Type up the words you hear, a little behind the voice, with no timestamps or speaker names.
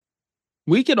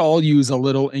We could all use a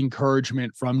little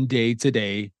encouragement from day to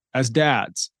day as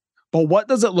dads. But what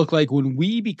does it look like when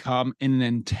we become an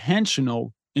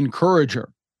intentional encourager?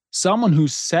 Someone who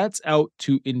sets out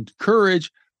to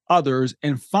encourage others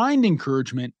and find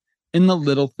encouragement in the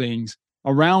little things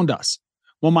around us.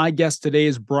 Well, my guest today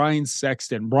is Brian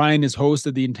Sexton. Brian is host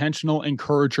of the Intentional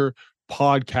Encourager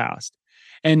podcast.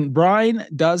 And Brian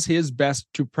does his best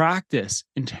to practice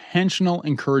intentional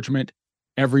encouragement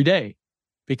every day,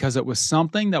 because it was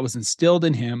something that was instilled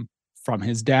in him from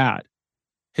his dad.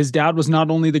 His dad was not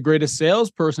only the greatest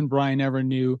salesperson Brian ever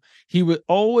knew, he would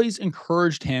always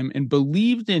encouraged him and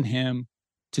believed in him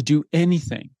to do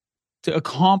anything, to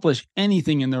accomplish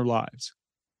anything in their lives.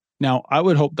 Now, I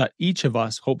would hope that each of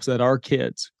us hopes that our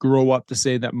kids grow up to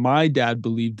say that my dad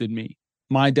believed in me.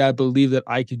 My dad believed that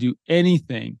I could do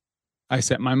anything I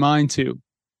set my mind to.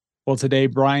 Well, today,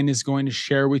 Brian is going to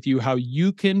share with you how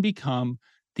you can become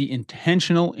the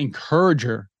intentional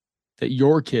encourager that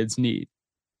your kids need.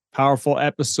 Powerful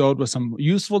episode with some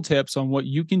useful tips on what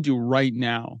you can do right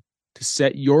now to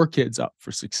set your kids up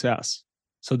for success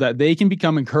so that they can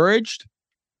become encouraged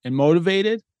and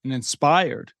motivated and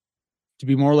inspired to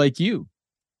be more like you,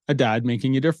 a dad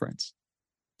making a difference.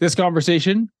 This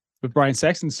conversation with Brian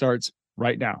Sexton starts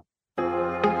right now.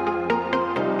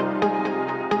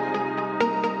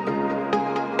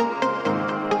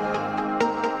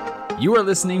 You are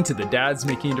listening to the Dads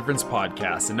Making a Difference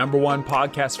podcast, the #1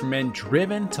 podcast for men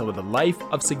driven to live a life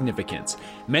of significance.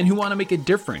 Men who want to make a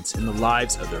difference in the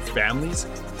lives of their families,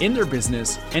 in their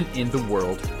business, and in the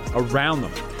world around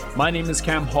them. My name is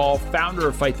Cam Hall, founder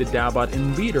of Fight the Dadbot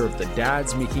and leader of the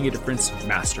Dads Making a Difference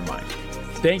Mastermind.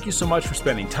 Thank you so much for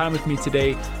spending time with me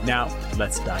today. Now,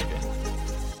 let's dive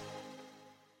in.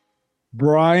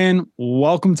 Brian,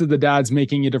 welcome to the Dads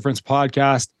Making a Difference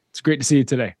podcast. It's great to see you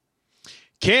today.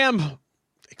 Cam,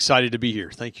 excited to be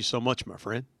here. Thank you so much, my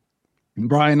friend.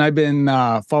 Brian, I've been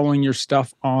following your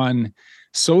stuff on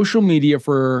social media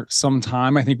for some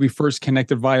time. I think we first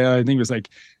connected via, I think it was like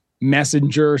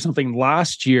Messenger or something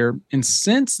last year. And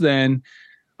since then,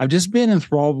 I've just been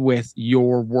enthralled with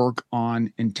your work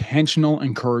on intentional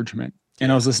encouragement.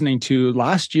 And I was listening to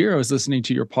last year, I was listening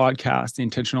to your podcast, The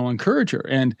Intentional Encourager.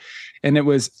 And it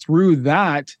was through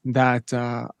that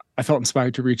I felt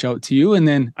inspired to reach out to you. And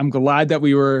then I'm glad that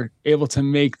we were able to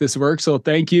make this work. So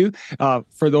thank you.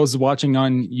 For those watching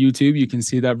on YouTube, you can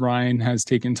see that Brian has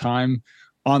taken time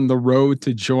on the road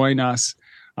to join us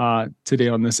today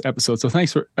on this episode. So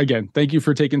thank you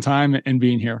for taking time and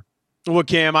being here. Well,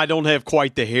 Cam, I don't have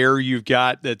quite the hair you've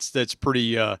got. That's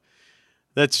pretty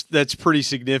that's pretty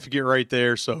significant right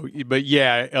there. So, but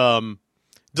yeah,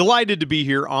 delighted to be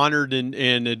here, honored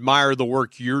and admire the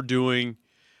work you're doing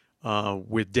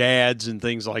with dads and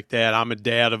things like that. I'm a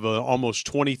dad of a almost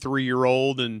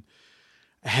 23-year-old and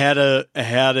had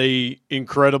a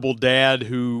incredible dad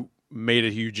who made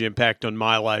a huge impact on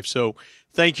my life. So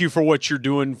thank you for what you're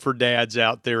doing for dads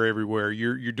out there everywhere.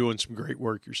 You're doing some great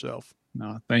work yourself.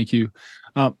 No, thank you.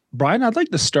 Brian, I'd like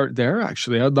to start there,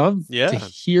 actually. I'd love to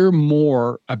hear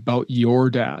more about your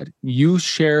dad. You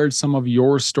shared some of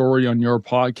your story on your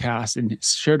podcast and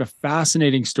shared a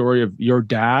fascinating story of your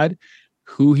dad,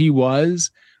 who he was,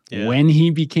 when he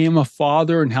became a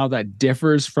father, and how that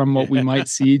differs from what we might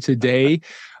see today.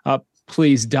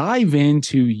 Please dive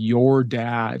into your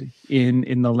dad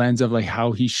in the lens of like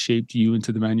how he shaped you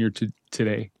into the man you're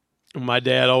today. My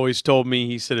dad always told me,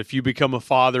 he said, if you become a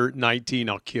father at 19,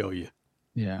 I'll kill you.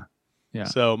 Yeah. Yeah.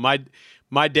 So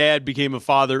my dad became a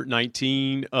father at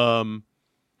 19. My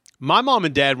mom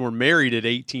and dad were married at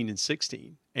 18 and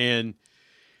 16. And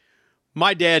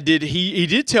my dad he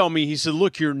did tell me, he said,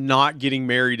 look, you're not getting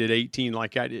married at 18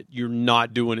 like I did. You're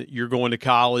not doing it. You're going to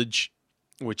college,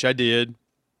 which I did.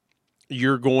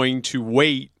 You're going to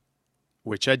wait,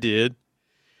 which I did.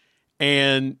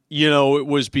 And, it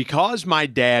was because my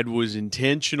dad was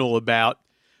intentional about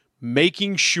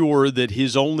making sure that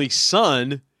his only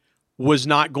son was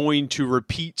not going to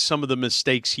repeat some of the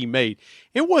mistakes he made.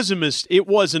 It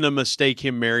wasn't a mistake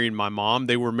him marrying my mom.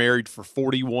 They were married for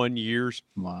 41 years.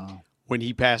 Wow. When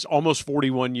he passed, almost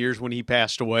 41 years when he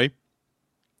passed away.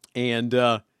 And,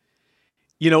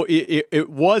 it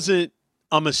wasn't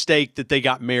a mistake that they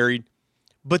got married,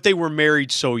 but they were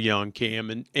married so young,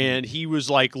 Cam. And he was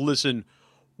like, listen,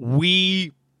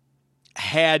 we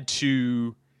had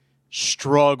to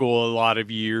struggle a lot of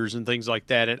years and things like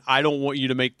that, and I don't want you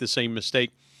to make the same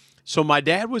mistake. So my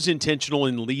dad was intentional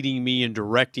in leading me and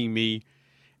directing me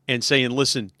and saying,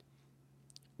 listen,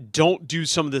 don't do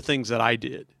some of the things that I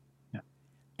did. Yeah.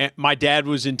 And my dad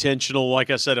was intentional, like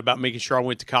I said, about making sure I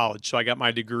went to college. So I got my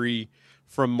degree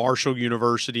from Marshall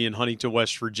University in Huntington,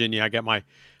 West Virginia. I got my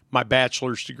my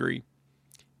bachelor's degree.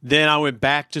 Then I went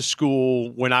back to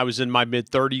school when I was in my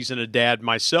mid-30s and a dad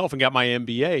myself and got my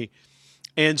MBA.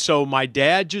 And so my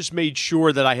dad just made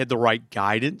sure that I had the right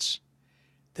guidance,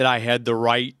 that I had the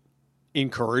right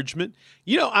encouragement.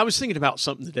 You know, I was thinking about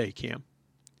something today, Cam.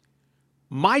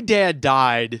 My dad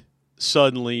died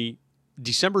suddenly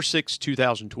December 6,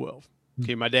 2012.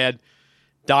 Okay, my dad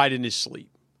died in his sleep.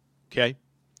 Okay.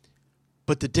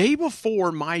 But the day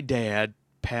before my dad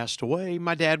passed away,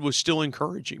 my dad was still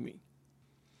encouraging me.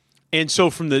 And so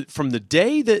from the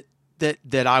day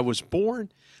that I was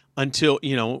born until,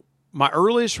 you know, my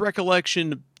earliest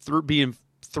recollection through being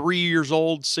 3 years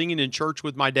old, singing in church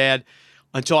with my dad,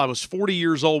 until I was 40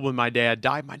 years old when my dad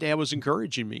died, my dad was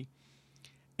encouraging me.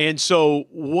 And so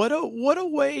what a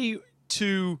way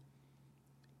to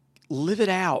live it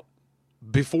out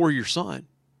before your son.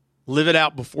 Live it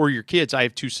out before your kids. I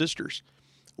have 2 sisters.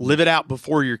 Live it out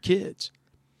before your kids.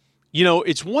 You know,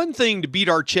 it's one thing to beat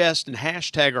our chest and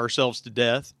hashtag ourselves to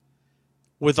death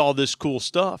with all this cool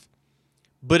stuff.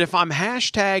 But if I'm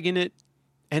hashtagging it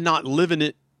and not living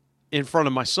it in front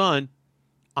of my son,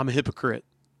 I'm a hypocrite.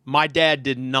 My dad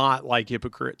did not like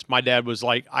hypocrites. My dad was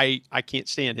like, I can't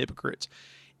stand hypocrites.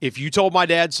 If you told my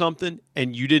dad something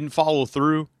and you didn't follow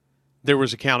through, there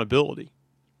was accountability.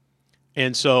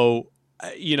 And so,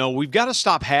 you know, we've got to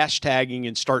stop hashtagging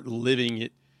and start living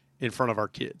it in front of our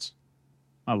kids.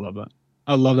 I love that.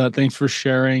 I love that. Thanks for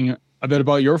sharing a bit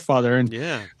about your father and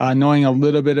knowing a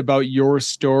little bit about your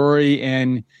story.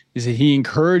 And is that he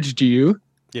encouraged you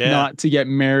not to get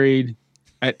married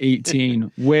at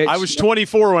 18, which I was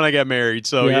 24 when I got married.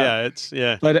 So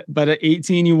But at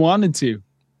 18 you wanted to.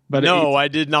 But no, I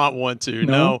did not want to.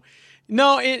 No.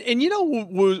 And you know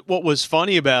what was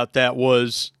funny about that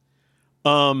was,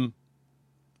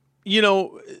 you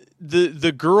know,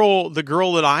 the girl that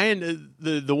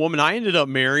the woman I ended up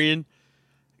marrying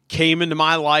came into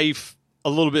my life a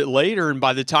little bit later, and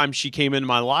by the time she came into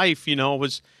my life, you know,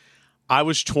 I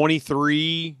was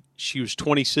 23, she was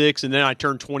 26, and then I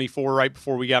turned 24 right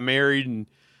before we got married. And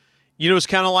you know, it's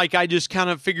kind of like I just kind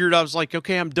of figured, I was like,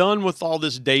 okay, I'm done with all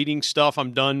this dating stuff.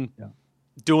 I'm done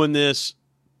doing this.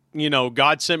 You know,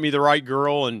 God sent me the right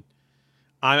girl, and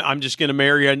I'm just going to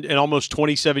marry her. And almost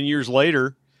 27 years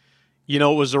later, you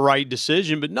know, it was the right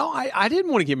decision. But no, I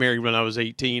didn't want to get married when I was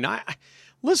 18.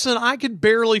 Listen, I could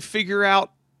barely figure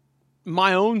out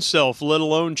my own self, let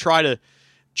alone try to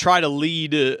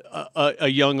lead a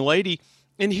young lady.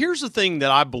 And here's the thing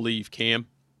that I believe, Cam,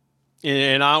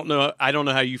 and I don't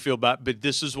know how you feel about it, but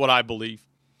this is what I believe.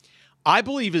 I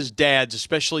believe as dads,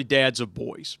 especially dads of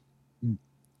boys.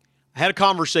 I had a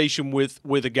conversation with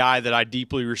a guy that I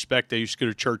deeply respect, I used to go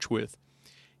to church with.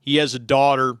 He has a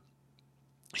daughter.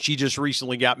 She just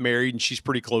recently got married, and she's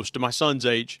pretty close to my son's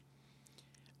age.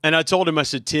 And I told him, I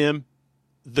said, Tim,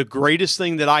 the greatest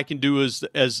thing that I can do as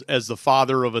the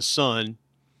father of a son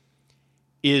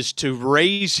is to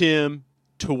raise him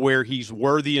to where he's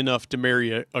worthy enough to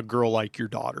marry a girl like your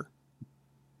daughter.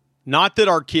 Not that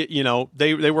our kid, you know,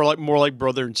 they were like more like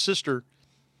brother and sister.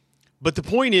 But the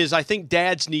point is, I think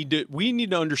dads we need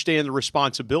to understand the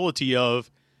responsibility of,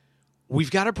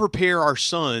 we've got to prepare our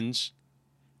sons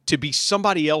to be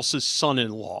somebody else's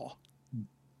son-in-law,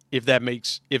 if that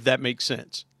makes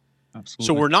sense. Absolutely.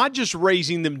 So we're not just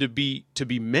raising them to be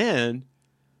men,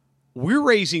 we're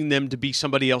raising them to be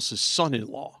somebody else's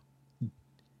son-in-law.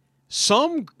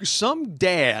 Some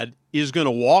dad is going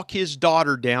to walk his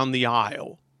daughter down the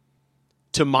aisle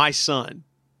to my son.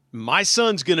 My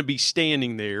son's going to be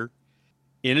standing there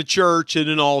in a church at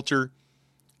an altar,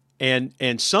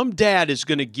 and some dad is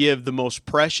going to give the most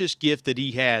precious gift that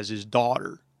he has, his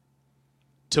daughter,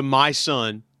 to my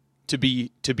son to be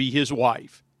his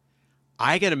wife.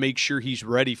 I got to make sure he's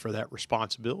ready for that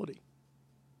responsibility.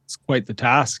 It's quite the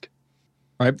task,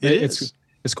 right? It's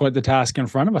quite the task in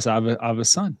front of us. I have a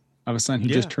son. I have a son who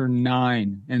just turned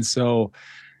 9. And so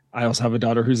I also have a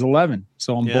daughter who's 11.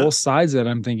 So on both sides of it,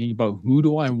 I'm thinking about, who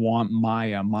do I want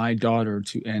my daughter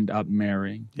to end up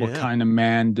marrying? What kind of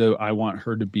man do I want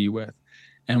her to be with?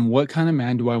 And what kind of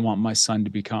man do I want my son to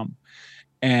become?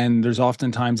 And there's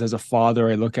oftentimes, as a father,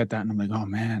 I look at that and I'm like, oh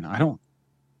man, I don't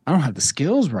have the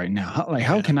skills right now.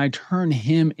 How can I turn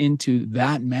him into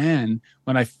that man,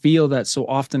 when I feel that so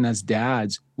often as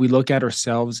dads, we look at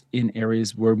ourselves in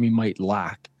areas where we might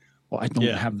lack. Well, I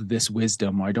don't have this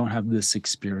wisdom, or I don't have this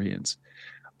experience.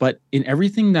 But in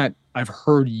everything that I've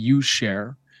heard you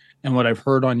share, and what I've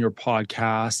heard on your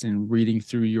podcast and reading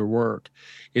through your work,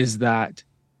 is that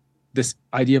this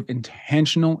idea of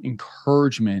intentional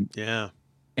encouragement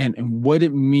and what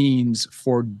it means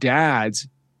for dads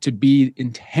to be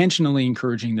intentionally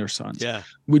encouraging their sons. Yeah.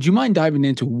 Would you mind diving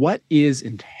into what is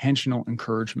intentional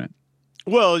encouragement?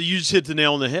 Well, you just hit the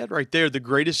nail on the head right there. The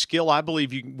greatest skill I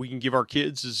believe we can give our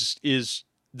kids is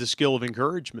the skill of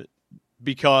encouragement,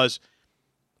 because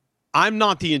I'm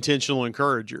not the intentional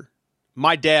encourager.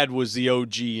 My dad was the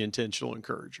OG intentional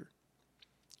encourager.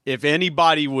 If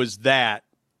anybody was that,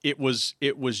 it was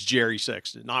Jerry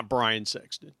Sexton, not Brian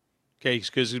Sexton. Okay,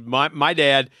 because my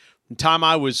dad, from the time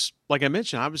I was, like I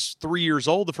mentioned, I was 3 years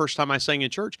old the first time I sang in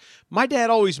church. My dad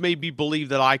always made me believe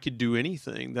that I could do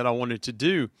anything that I wanted to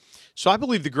do. So I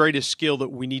believe the greatest skill that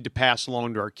we need to pass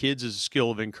along to our kids is a skill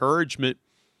of encouragement.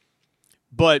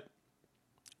 But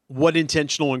what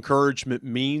intentional encouragement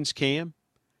means, Cam,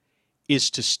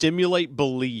 is to stimulate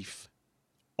belief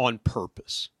on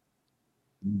purpose.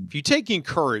 If you take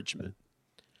encouragement,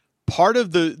 part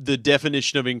of the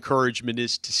definition of encouragement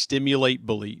is to stimulate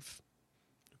belief.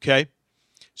 Okay?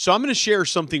 So I'm going to share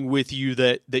something with you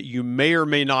that you may or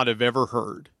may not have ever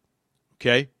heard.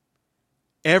 Okay?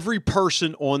 Every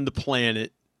person on the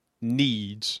planet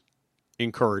needs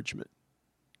encouragement.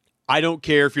 I don't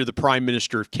care if you're the Prime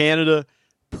Minister of Canada,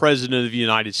 President of the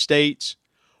United States,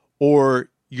 or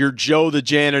you're Joe the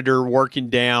janitor working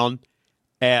down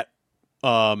at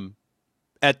the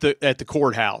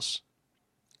courthouse,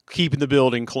 keeping the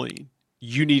building clean.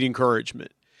 You need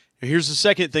encouragement. And here's the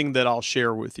second thing that I'll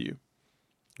share with you.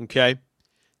 Okay?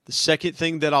 The second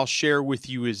thing that I'll share with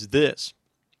you is this,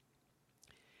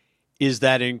 is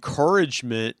that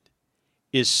encouragement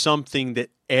is something that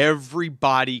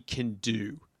everybody can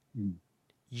do.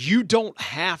 You don't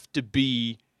have to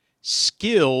be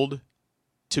skilled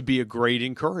to be a great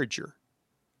encourager.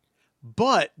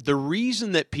 But the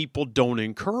reason that people don't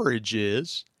encourage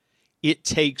is it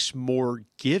takes more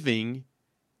giving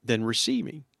than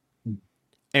receiving.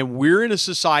 And we're in a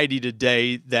society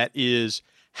today that is,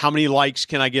 how many likes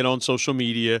can I get on social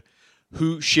media?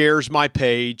 Who shares my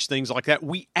page? Things like that.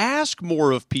 We ask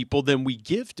more of people than we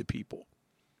give to people.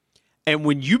 And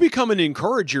when you become an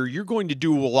encourager, you're going to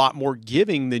do a lot more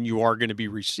giving than you are going to be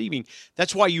receiving.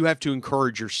 That's why you have to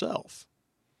encourage yourself.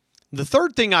 The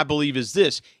third thing I believe is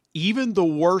this: even the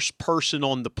worst person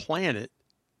on the planet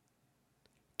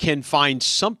can find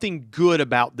something good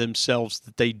about themselves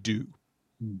that they do.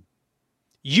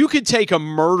 You could take a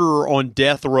murderer on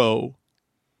death row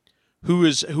who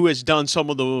has done some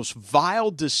of the most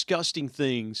vile, disgusting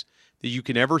things that you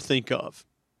can ever think of.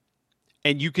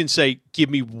 And you can say,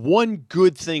 give me one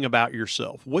good thing about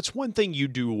yourself. What's one thing you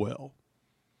do well?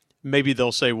 Maybe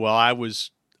they'll say, well,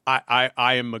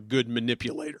 I am a good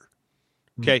manipulator.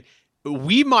 Okay.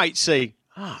 We might say,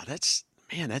 that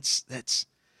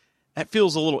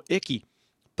feels a little icky.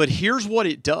 But here's what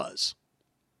it does.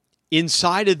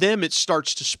 Inside of them, it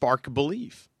starts to spark a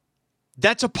belief.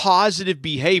 That's a positive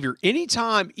behavior.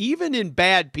 Anytime, even in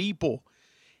bad people,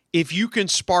 if you can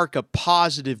spark a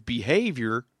positive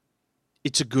behavior,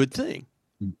 it's a good thing.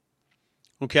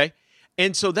 Okay?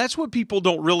 And so that's what people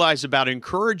don't realize about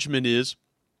encouragement is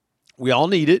we all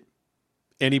need it.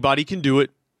 Anybody can do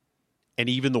it. And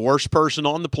even the worst person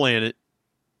on the planet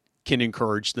can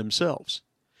encourage themselves.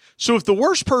 So if the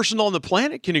worst person on the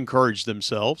planet can encourage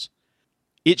themselves,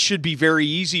 it should be very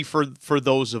easy for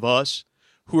those of us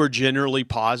who are generally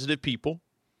positive people,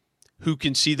 who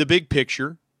can see the big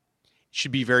picture. It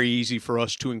should be very easy for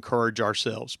us to encourage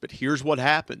ourselves. But here's what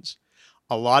happens.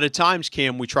 A lot of times,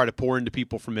 Cam, we try to pour into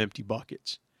people from empty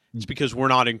buckets. It's because we're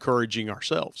not encouraging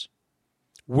ourselves.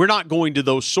 We're not going to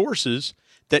those sources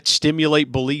that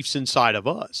stimulate beliefs inside of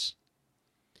us.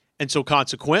 And so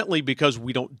consequently, because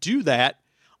we don't do that,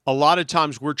 a lot of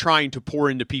times we're trying to pour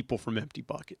into people from empty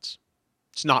buckets.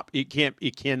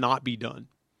 It cannot be done.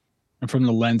 And from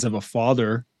the lens of a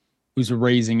father who's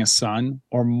raising a son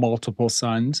or multiple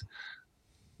sons,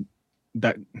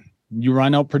 that you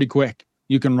run out pretty quick.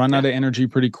 You can run out of energy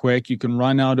pretty quick. You can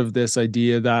run out of this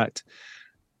idea that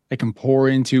I can pour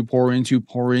into,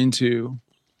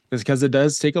 because it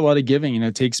does take a lot of giving, and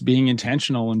it takes being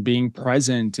intentional and being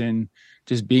present and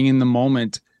just being in the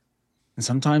moment. And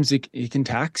sometimes it can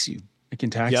tax you. It can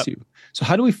tax you. So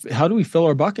how do we fill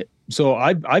our bucket? So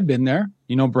I've been there.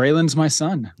 Braylon's my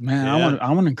son. Man, I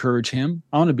want to encourage him.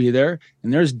 I want to be there.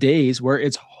 And there's days where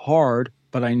it's hard,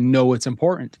 but I know it's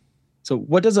important. So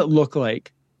what does it look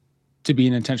like to be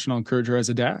an intentional encourager as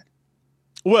a dad?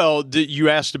 Well, you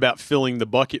asked about filling the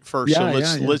bucket first.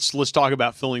 Let's talk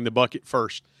about filling the bucket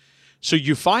first. So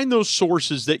you find those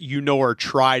sources that are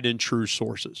tried and true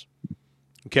sources.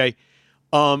 Okay.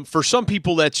 For some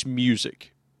people, that's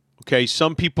music. Okay.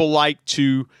 Some people like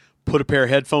to put a pair of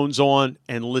headphones on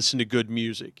and listen to good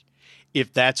music.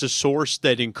 If that's a source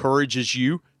that encourages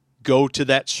you, go to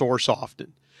that source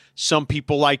often. Some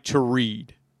people like to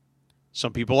read.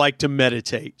 Some people like to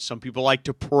meditate. Some people like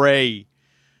to pray.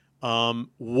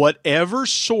 Whatever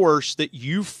source that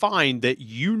you find that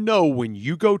you know when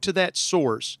you go to that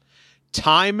source,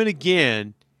 time and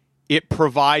again, it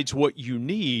provides what you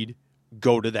need,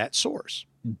 go to that source.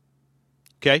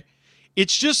 Okay?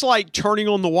 It's just like turning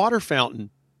on the water fountain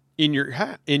in your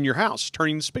house,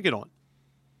 turning the spigot on.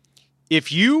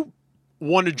 If you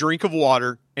want a drink of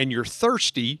water and you're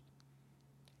thirsty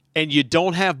and you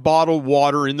don't have bottled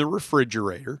water in the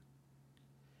refrigerator,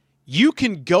 you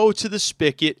can go to the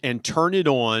spigot and turn it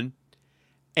on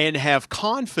and have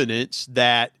confidence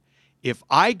that if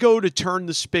I go to turn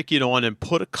the spigot on and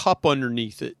put a cup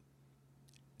underneath it,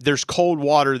 there's cold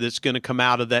water that's going to come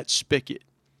out of that spigot.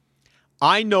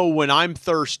 I know when I'm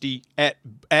thirsty, at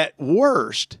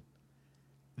worst,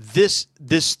 this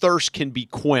thirst can be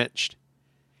quenched.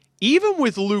 Even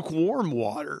with lukewarm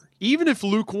water, even if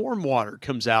lukewarm water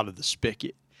comes out of the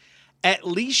spigot, at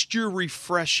least you're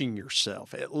refreshing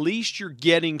yourself. At least you're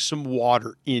getting some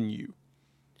water in you.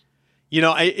 You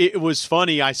know, it was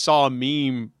funny. I saw a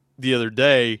meme the other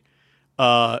day,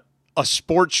 a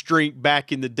sports drink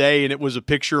back in the day, and it was a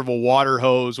picture of a water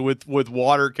hose with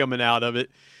water coming out of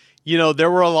it. You know, there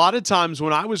were a lot of times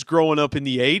when I was growing up in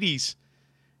the 80s,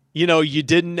 you know, you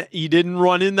didn't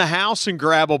run in the house and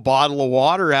grab a bottle of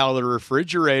water out of the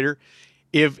refrigerator.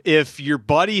 If your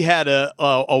buddy had a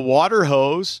water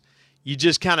hose, you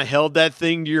just kind of held that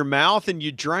thing to your mouth and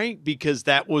you drank because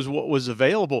that was what was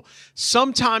available.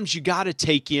 Sometimes you got to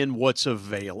take in what's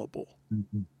available.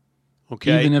 Mm-hmm.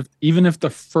 Okay. Even if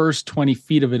the first 20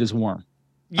 feet of it is warm.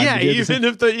 Yeah, even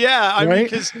if I mean,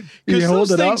 because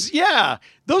those things,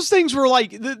 those things were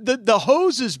like the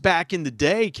hoses back in the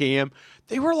day, Cam,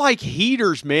 they were like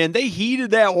heaters, man. They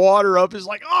heated that water up. It's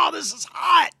like, oh, this is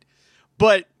hot.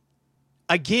 But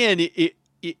again,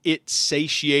 it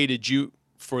satiated you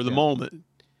for the moment.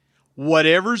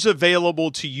 Whatever's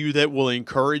available to you that will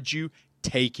encourage you,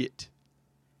 take it.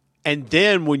 And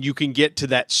then when you can get to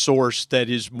that source that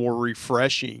is more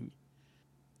refreshing,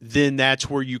 then that's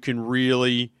where you can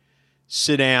really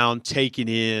sit down, take it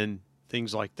in,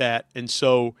 things like that. And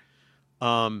so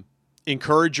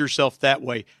encourage yourself that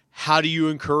way. How do you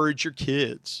encourage your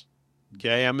kids?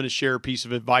 Okay, I'm going to share a piece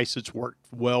of advice that's worked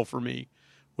well for me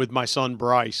with my son,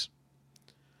 Bryce.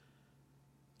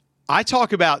 I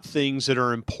talk about things that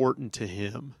are important to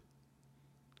him.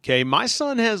 Okay, my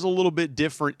son has a little bit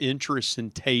different interests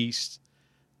and tastes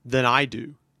than I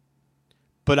do.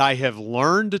 But I have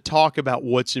learned to talk about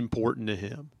what's important to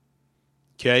him.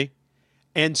 Okay?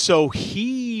 And so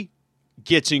he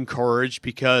gets encouraged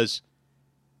because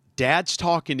Dad's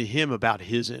talking to him about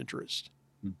his interest.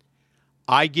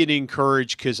 I get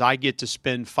encouraged because I get to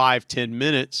spend 5-10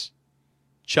 minutes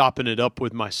chopping it up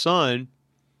with my son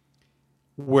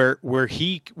where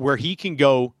he can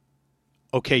go,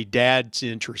 okay, Dad's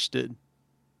interested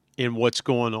in what's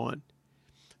going on.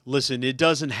 Listen, it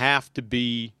doesn't have to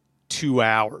be 2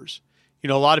 hours. You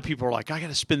know, a lot of people are like, I got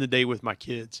to spend the day with my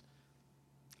kids.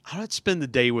 I don't spend the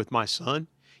day with my son.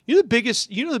 You know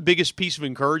the biggest piece of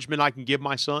encouragement I can give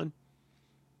my son?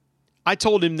 I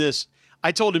told him this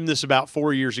about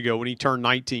 4 years ago when he turned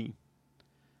 19.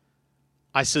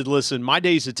 I said, listen, my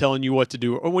days of telling you what to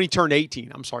do, or when he turned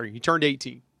 18, he turned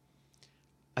 18.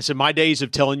 I said, my days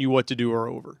of telling you what to do are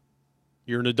over.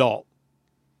 You're an adult.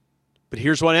 But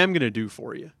here's what I'm going to do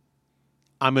for you.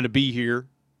 I'm going to be here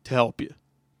to help you.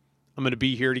 I'm going to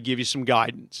be here to give you some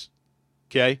guidance.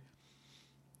 Okay?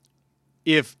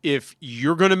 If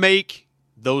you're going to make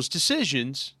those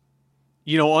decisions,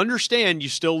 you know, understand you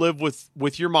still live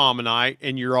with your mom and I,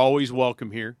 and you're always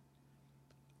welcome here.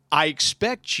 I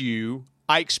expect to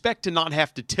not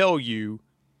have to tell you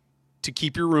to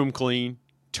keep your room clean,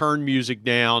 turn music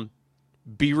down,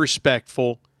 be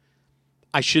respectful.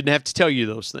 I shouldn't have to tell you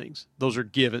those things. Those are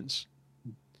givens.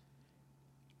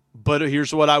 But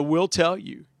here's what I will tell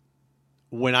you.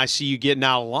 When I see you getting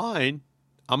out of line,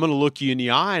 I'm going to look you in the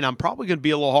eye, and I'm probably going to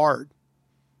be a little hard.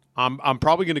 I'm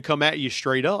probably going to come at you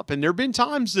straight up. And there have been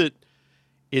times that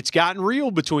it's gotten real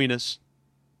between us.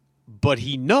 But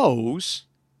he knows,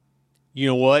 you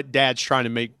know what?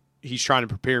 He's trying to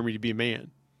prepare me to be a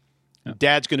man. Yeah.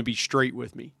 Dad's going to be straight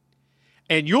with me.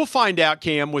 And you'll find out,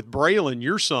 Cam, with Braylon,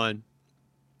 your son,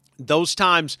 those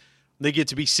times they get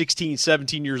to be 16,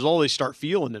 17 years old, they start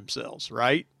feeling themselves,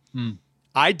 right?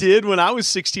 I did when I was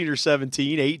 16 or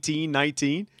 17, 18,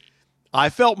 19. I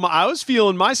was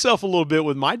feeling myself a little bit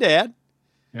with my dad.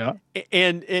 Yeah.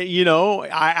 And you know,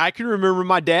 I can remember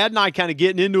my dad and I kind of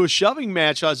getting into a shoving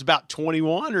match. I was about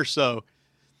 21 or so.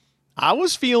 I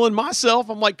was feeling myself.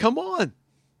 I'm like, come on.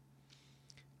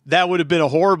 that would have been a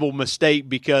horrible mistake,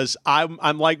 because I'm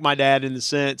like my dad in the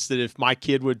sense that if my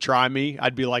kid would try me,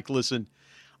 I'd be like, listen,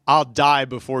 I'll die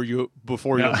before you'll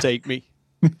take me.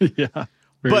 Yeah.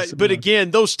 But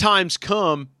again, those times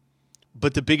come.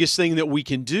 But the biggest thing that we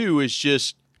can do is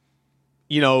just,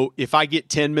 if I get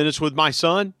 10 minutes with my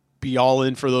son, be all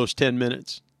in for those 10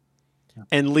 minutes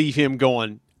and leave him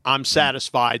going, I'm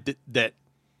satisfied that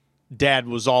dad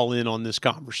was all in on this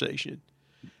conversation.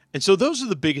 And so those are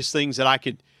the biggest things that I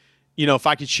could, if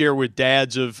I could share with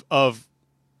dads of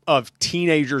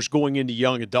teenagers going into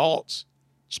young adults,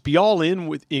 just be all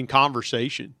in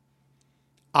conversation.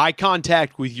 Eye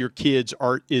contact with your kids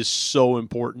is so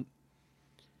important.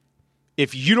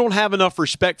 If you don't have enough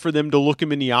respect for them to look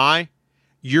them in the eye,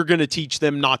 you're going to teach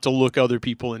them not to look other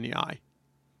people in the eye.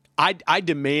 I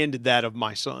demanded that of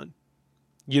my son.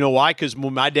 You know why? Because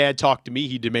when my dad talked to me,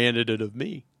 he demanded it of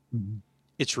me. Mm-hmm.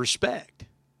 It's respect.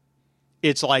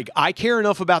 It's like, I care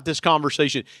enough about this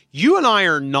conversation. You and I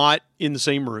are not in the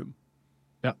same room,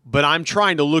 but I'm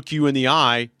trying to look you in the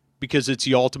eye because it's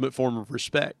the ultimate form of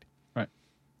respect. Right.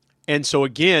 And so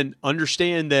again,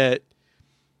 understand that,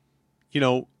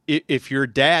 if you're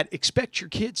a dad, expect your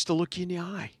kids to look you in the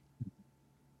eye.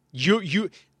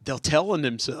 They'll tell on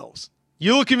themselves.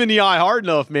 You look them in the eye hard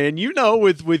enough, man,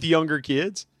 with younger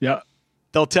kids. Yeah.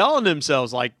 They'll tell on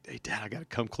themselves like, hey, Dad, I got to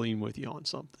come clean with you on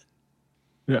something.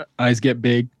 Yeah. Eyes get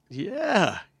big.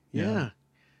 Yeah.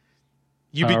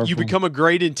 You become a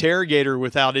great interrogator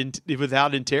without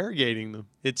interrogating them.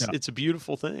 It's a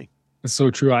beautiful thing. It's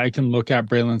so true. I can look at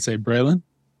Braylon and say, Braylon,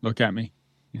 look at me.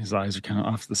 His eyes are kind of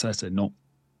off to the side. I said, no,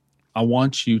 I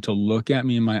want you to look at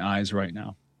me in my eyes right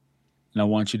now. And I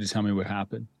want you to tell me what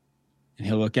happened. And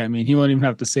he'll look at me and he won't even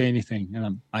have to say anything.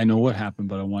 And I know what happened,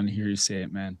 but I want to hear you say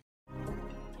it, man.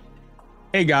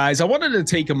 Hey guys, I wanted to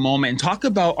take a moment and talk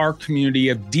about our community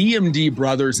of DMD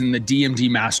brothers in the DMD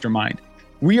Mastermind.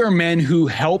 We are men who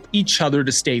help each other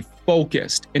to stay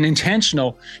focused and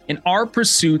intentional in our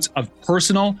pursuits of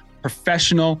personal,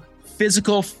 professional,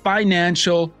 physical,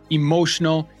 financial,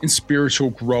 emotional, and spiritual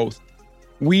growth.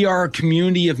 We are a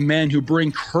community of men who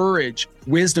bring courage,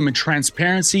 wisdom, and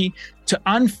transparency to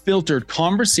unfiltered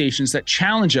conversations that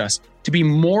challenge us to be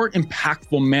more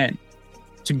impactful men,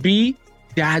 to be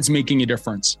dads making a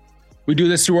difference. We do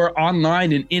this through our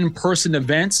online and in-person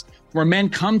events where men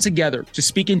come together to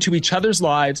speak into each other's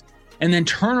lives and then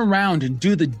turn around and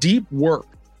do the deep work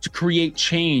to create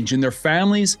change in their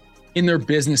families, in their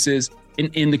businesses,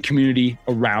 and in the community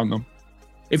around them.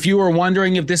 If you are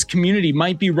wondering if this community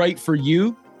might be right for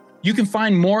you, you can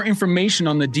find more information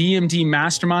on the DMD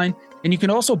Mastermind, and you can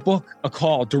also book a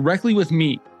call directly with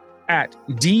me at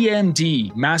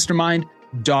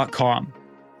dmdmastermind.com.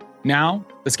 Now,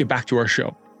 let's get back to our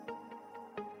show.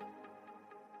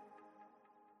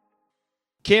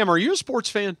 Cam, are you a sports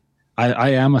fan? I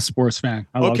am a sports fan.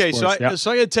 I love sports.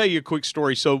 So I got to tell you a quick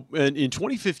story. So in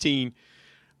 2015,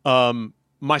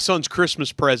 my son's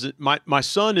Christmas present, my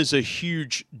son is a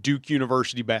huge Duke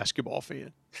University basketball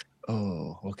fan.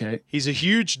 Oh, okay. He's a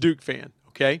huge Duke fan,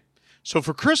 okay? So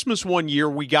for Christmas one year,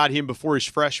 we got him before his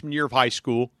freshman year of high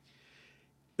school.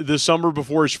 The summer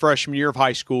before his freshman year of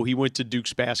high school, he went to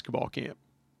Duke's basketball camp.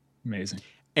 Amazing.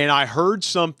 And I heard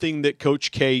something that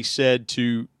Coach K said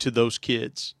to those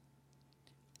kids.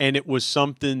 And it was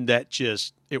something that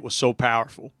it was so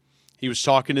powerful. He was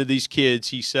talking to these kids.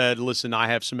 He said, listen, I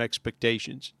have some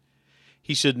expectations.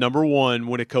 He said, number one,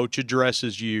 when a coach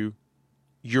addresses you,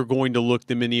 you're going to look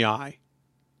them in the eye.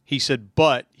 He said,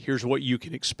 but here's what you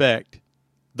can expect.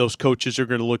 Those coaches are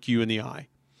going to look you in the eye.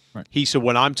 Right. He said,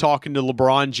 when I'm talking to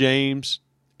LeBron James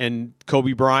and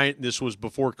Kobe Bryant, this was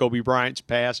before Kobe Bryant's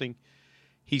passing,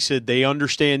 he said, they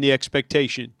understand the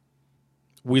expectation.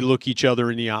 We look each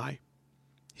other in the eye.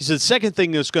 He said, the second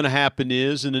thing that's going to happen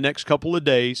is in the next couple of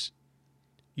days,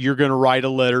 you're going to write a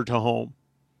letter to home.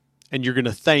 And you're going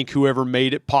to thank whoever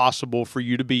made it possible for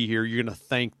you to be here. You're going to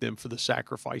thank them for the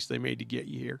sacrifice they made to get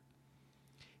you here.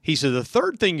 He said, the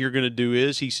third thing you're going to do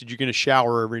is, he said, you're going to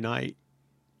shower every night.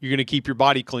 You're going to keep your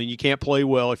body clean. You can't play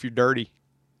well if you're dirty.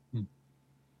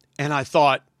 And I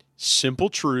thought, simple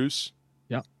truths,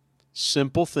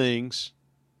 simple things,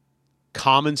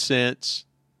 common sense,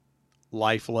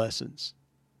 life lessons.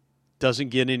 Doesn't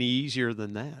get any easier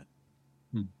than that.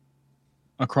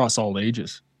 Across all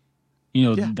ages.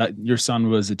 That your son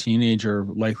was a teenager,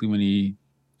 likely when he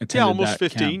attended almost that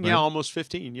 15. camp, right? Yeah, almost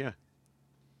 15. Yeah.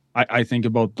 I think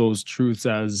about those truths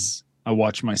as I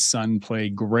watched my son play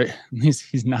great.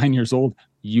 He's 9 years old.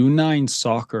 U9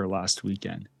 soccer last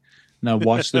weekend. And I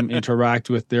watched them interact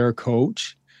with their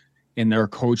coach, and their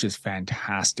coach is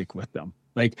fantastic with them.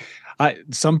 Like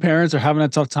some parents are having a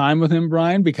tough time with him,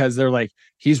 Brian, because they're like,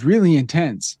 he's really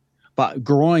intense. But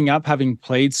growing up, having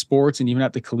played sports and even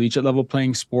at the collegiate level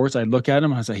playing sports, I look at him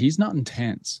and I was like, he's not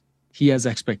intense. He has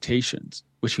expectations,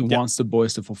 which he Yeah. wants the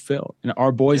boys to fulfill. And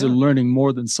our boys are Yeah. learning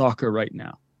more than soccer right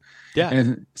now. Yeah.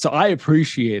 And so I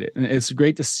appreciate it. And it's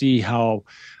great to see how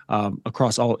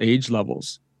across all age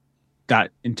levels,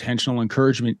 that intentional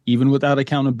encouragement, even without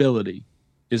accountability,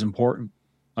 is important.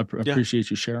 Yeah. Appreciate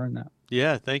you sharing that.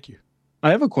 Yeah. Thank you.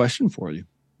 I have a question for you.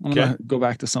 I want Okay. to go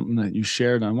back to something that you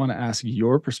shared. I want to ask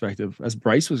your perspective as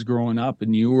Bryce was growing up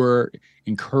and you were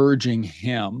encouraging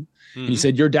him. And you Mm-hmm.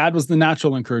 said your dad was the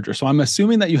natural encourager. So I'm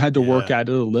assuming that you had to work Yeah. at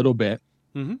it a little bit.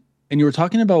 Mm-hmm. And you were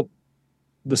talking about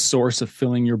the source of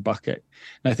filling your bucket.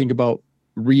 And I think about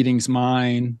reading's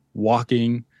mine,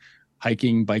 walking,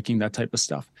 hiking, biking, that type of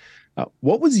stuff.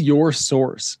 What was your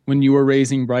source when you were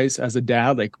raising Bryce as a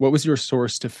dad? Like, what was your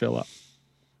source to fill up?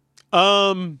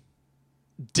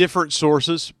 Different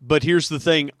sources, but here's the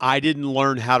thing: I didn't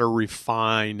learn how to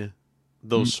refine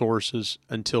those Mm. sources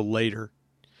until later.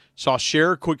 So I'll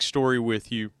share a quick story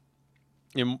with you.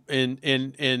 And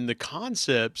the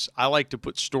concepts, I like to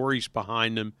put stories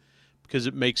behind them because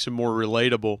it makes them more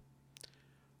relatable.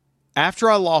 After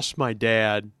I lost my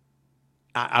dad,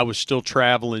 I was still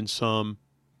traveling some.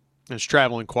 I was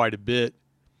traveling quite a bit.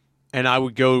 And I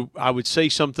would say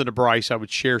something to Bryce. I would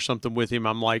share something with him.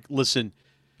 I'm like, listen,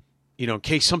 in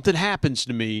case something happens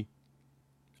to me,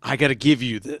 I got to give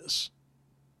you this.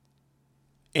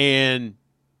 And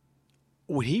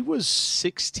when he was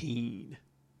 16,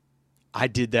 I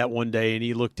did that one day, and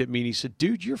he looked at me and he said,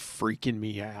 dude, you're freaking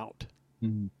me out.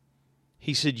 Mm.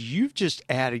 He said, you've just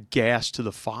added gas to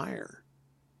the fire.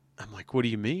 I'm like, what do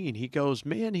you mean? He goes,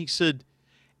 man, he said,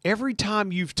 every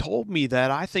time you've told me that,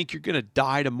 I think you're going to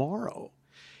die tomorrow.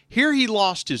 Here he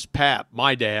lost his pap,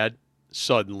 my dad,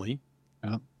 suddenly.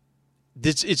 Yeah.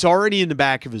 It's already in the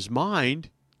back of his mind,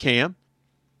 Cam.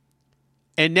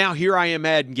 And now here I am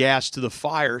adding gas to the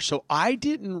fire. So I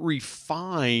didn't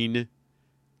refine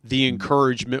the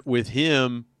encouragement with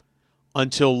him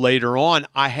until later on.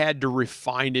 I had to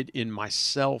refine it in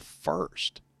myself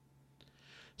first.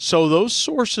 So those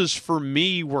sources for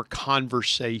me were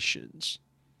conversations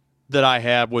that I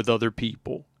had with other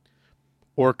people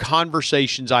or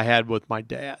conversations I had with my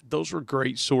dad. Those were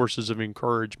great sources of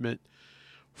encouragement.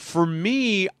 For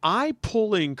me, I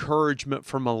pull encouragement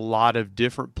from a lot of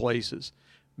different places.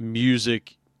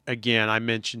 Music, again, I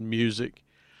mentioned music.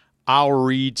 I'll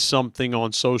read something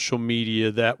on social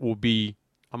media that will be,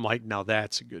 I'm like, now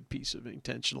that's a good piece of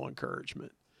intentional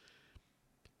encouragement.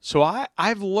 So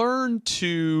I've learned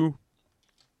to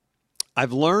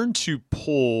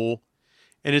pull,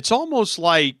 and it's almost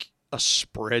like a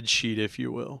spreadsheet, if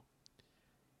you will.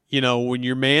 When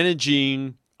you're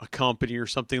managing a company or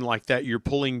something like that, you're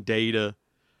pulling data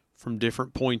from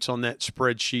different points on that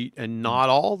spreadsheet, and not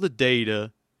all the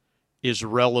data is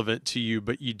relevant to you,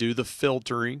 but you do the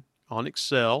filtering on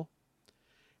Excel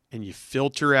and you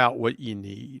filter out what you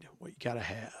need, what you got to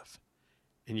have.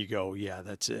 And you go, yeah,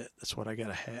 that's it. That's what I got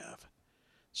to have.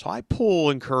 So I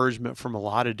pull encouragement from a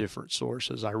lot of different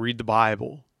sources. I read the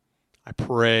Bible. I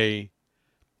pray.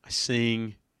 I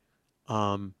sing.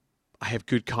 I have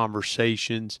good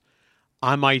conversations.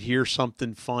 I might hear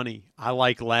something funny. I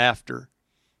like laughter.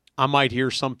 I might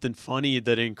hear something funny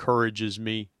that encourages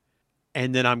me.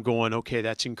 And then I'm going, okay,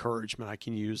 that's encouragement. I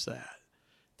can use that.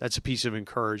 That's a piece of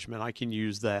encouragement. I can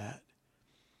use that.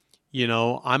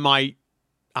 I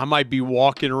might be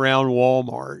walking around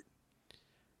Walmart,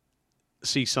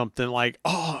 see something like,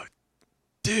 oh,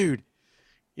 dude,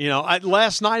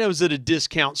 last night I was at a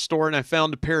discount store and I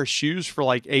found a pair of shoes for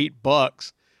like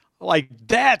 $8. Like,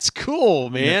 that's cool,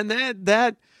 man.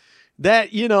 Yeah.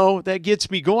 That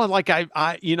gets me going. Like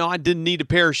I didn't need a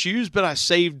pair of shoes, but I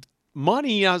saved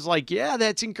money. I was like, yeah,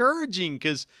 that's encouraging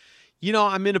because,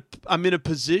 I'm in a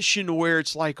position where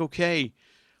it's like, okay,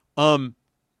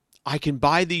 I can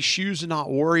buy these shoes and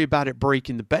not worry about it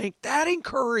breaking the bank. That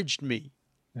encouraged me.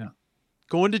 Yeah.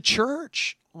 Going to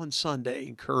church on Sunday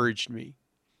encouraged me.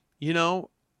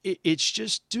 It's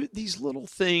just these little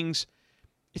things.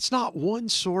 It's not one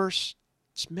source.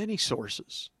 It's many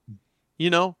sources.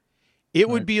 It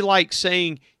would be like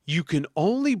saying you can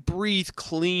only breathe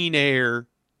clean air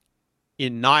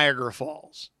in Niagara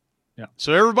Falls. Yeah.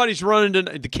 So everybody's running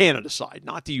to the Canada side,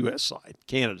 not the U.S. side,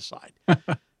 Canada side.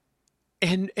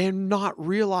 and not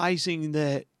realizing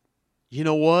that, you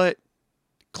know what?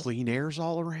 Clean air's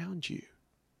all around you.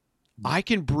 I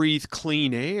can breathe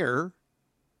clean air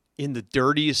in the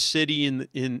dirtiest city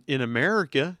in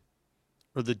America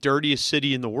or the dirtiest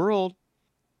city in the world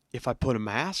if I put a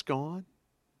mask on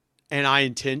and I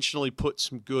intentionally put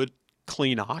some good,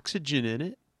 clean oxygen in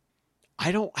it,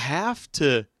 I don't have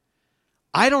to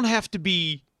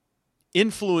be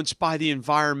influenced by the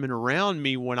environment around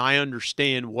me when I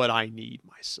understand what I need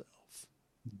myself.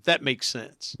 If that makes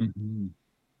sense. Mm-hmm.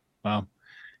 Wow.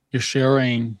 You're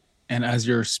sharing, and as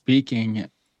you're speaking,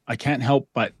 I can't help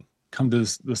but come to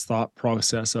this thought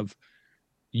process of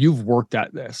you've worked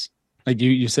at this. Like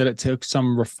you said, it took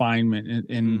some refinement,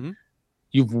 and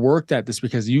you've worked at this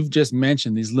because you've just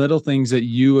mentioned these little things that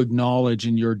you acknowledge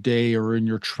in your day or in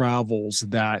your travels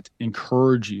that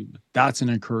encourage you. That's an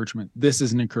encouragement. This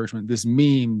is an encouragement. This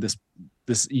meme, this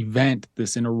event,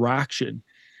 this interaction.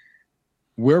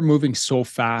 We're moving so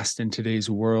fast in today's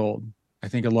world. I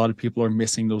think a lot of people are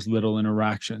missing those little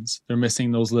interactions. They're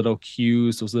missing those little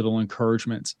cues, those little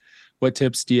encouragements. What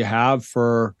tips do you have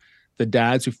for the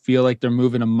dads who feel like they're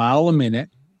moving a mile a minute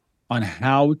on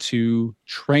how to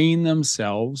train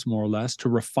themselves, more or less, to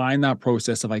refine that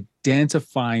process of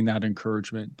identifying that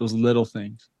encouragement, those little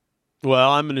things?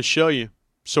 Well, I'm going to show you.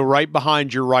 So right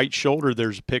behind your right shoulder,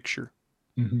 there's a picture.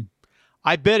 Mm-hmm.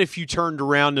 I bet if you turned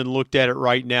around and looked at it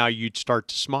right now, you'd start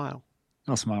to smile.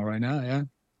 I'll smile right now. Yeah.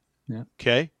 Yeah.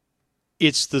 Okay.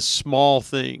 It's the small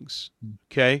things.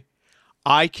 Okay.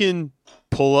 I can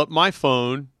pull up my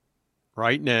phone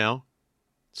right now.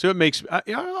 So it makes,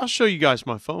 I'll show you guys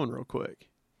my phone real quick.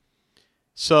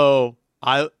 So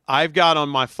I've got on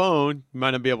my phone, you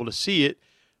might not be able to see it.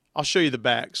 I'll show you the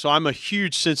back. So I'm a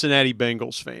huge Cincinnati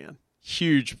Bengals fan,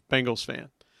 huge Bengals fan.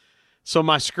 So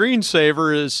my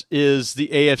screensaver is the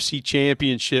AFC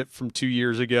Championship from 2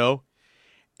 years ago.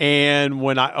 And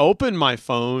when I open my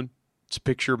phone, it's a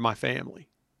picture of my family.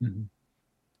 Mm-hmm.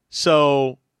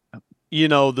 So,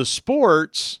 the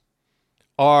sports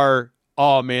are,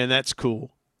 oh man, that's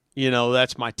cool.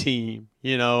 That's my team.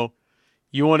 You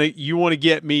want to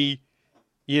get me,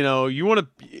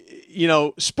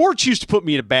 sports used to put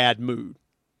me in a bad mood.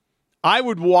 I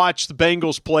would watch the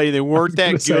Bengals play. They weren't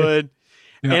that good.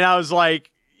 Yeah. And I was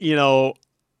like, and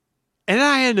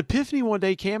I had an epiphany one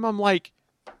day, Cam. I'm like,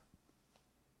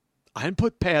 I didn't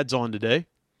put pads on today.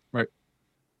 Right.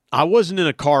 I wasn't in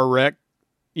a car wreck,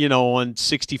 on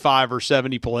 65 or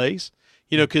 70 plays,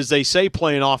 because they say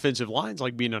playing offensive line's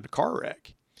like being in a car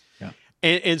wreck. Yeah.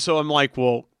 And so I'm like,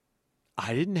 well,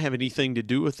 I didn't have anything to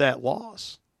do with that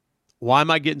loss. Why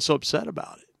am I getting so upset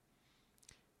about it?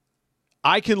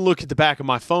 I can look at the back of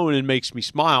my phone and it makes me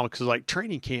smile because, like,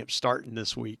 training camp's starting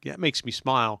this week. That makes me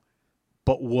smile.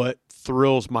 But what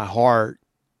thrills my heart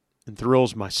and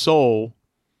thrills my soul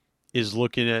is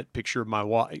looking at a picture of my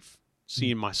wife,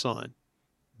 seeing my son.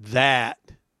 That's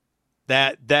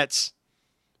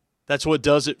what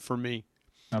does it for me.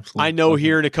 Absolutely. I know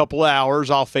here in a couple of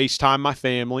hours I'll FaceTime my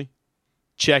family,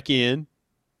 check in.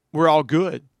 We're all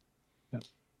good.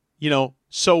 Yeah.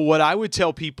 So what I would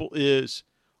tell people is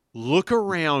look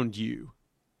around you.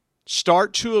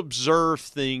 Start to observe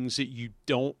things that you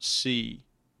don't see.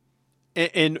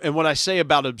 And what I say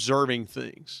about observing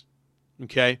things,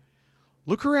 okay?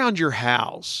 Look around your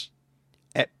house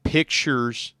at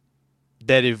pictures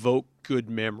that evoke good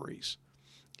memories.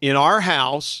 In our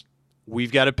house,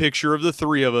 we've got a picture of the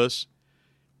three of us.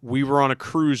 We were on a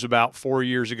cruise about 4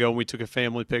 years ago, and we took a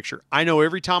family picture. I know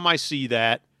every time I see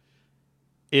that,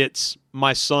 it's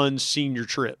my son's senior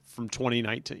trip from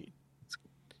 2019.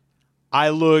 I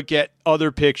look at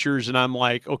other pictures, and I'm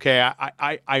like, okay,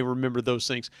 I remember those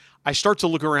things. I start to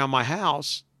look around my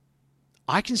house.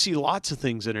 I can see lots of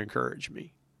things that encourage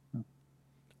me.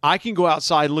 I can go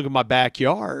outside and look at my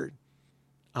backyard.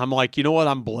 I'm like, you know what?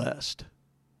 I'm blessed.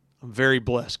 I'm very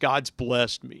blessed. God's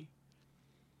blessed me.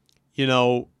 Here's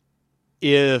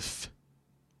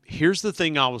the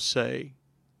thing I will say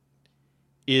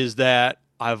is that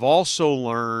I've also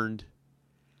learned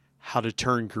how to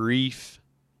turn grief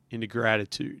into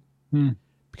gratitude.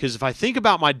 Because if I think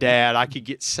about my dad, I could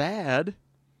get sad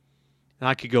and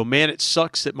I could go, man, it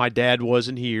sucks that my dad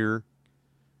wasn't here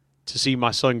to see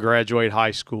my son graduate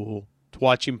high school, to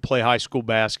watch him play high school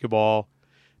basketball.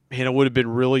 Man, it would have been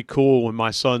really cool when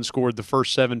my son scored the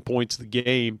first 7 points of the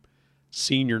game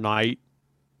senior night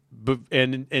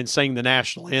and sang the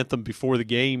national anthem before the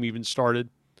game even started.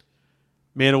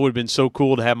 Man, it would have been so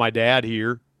cool to have my dad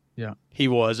here. Yeah. He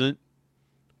wasn't.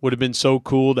 Would have been so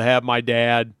cool to have my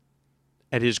dad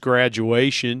at his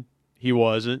graduation. He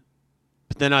wasn't.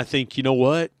 But then I think, you know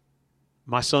what?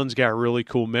 My son's got really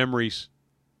cool memories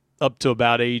up to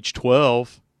about age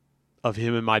 12 of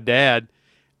him and my dad.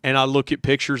 And I look at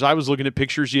pictures. I was looking at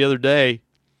pictures the other day,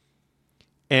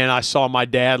 and I saw my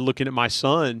dad looking at my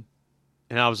son,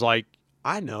 and I was like,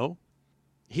 I know.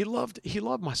 He loved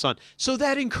my son. So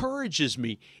that encourages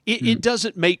me. It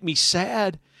doesn't make me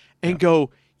sad. and go,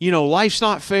 life's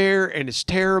not fair and it's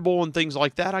terrible and things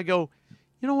like that. I go,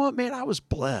 you know what, man, I was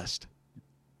blessed.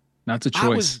 That's a choice. I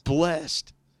was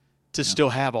blessed to still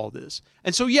have all this.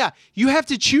 And so, yeah, you have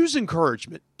to choose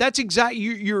encouragement. That's exactly,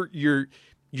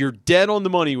 you're dead on the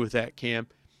money with that, Cam.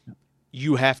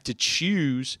 You have to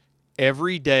choose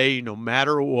every day, no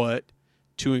matter what,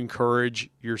 to encourage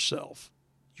yourself.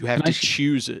 You have to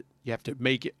choose it. You have to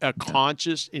make it a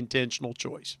conscious, intentional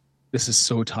choice. This is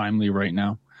so timely right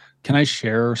now. Can I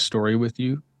share a story with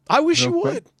you? I wish you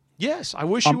would. Yes, I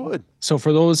wish you would. So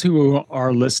for those who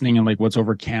are listening and like what's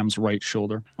over Cam's right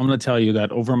shoulder, I'm going to tell you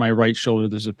that over my right shoulder,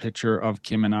 there's a picture of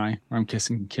Kim and I, where I'm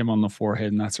kissing Kim on the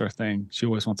forehead, and that's our thing. She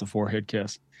always wants a forehead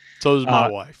kiss. So is my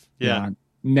wife. Yeah.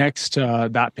 Next to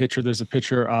that picture, there's a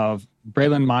picture of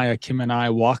Braylon, Maya, Kim, and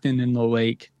I walking in the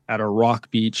lake at a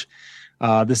rock beach.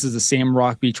 This is the same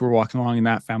rock beach we're walking along in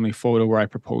that family photo where I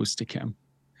proposed to Kim.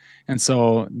 And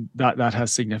so that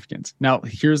has significance. Now,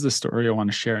 here's the story I want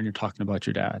to share, and you're talking about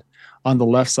your dad. On the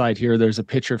left side here, there's a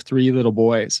picture of 3 little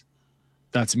boys.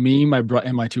 That's me,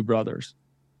 and my 2 brothers.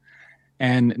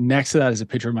 And next to that is a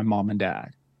picture of my mom and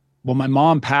dad. Well, my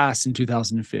mom passed in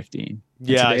 2015.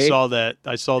 Yeah, today, I saw that.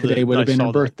 Today would have been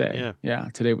her birthday. Yeah,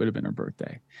 today would have been her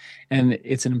birthday. And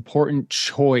it's an important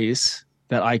choice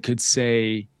that I could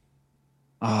say,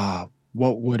 what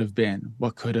would have been,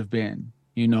 what could have been,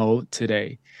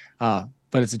 today.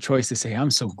 But it's a choice to say,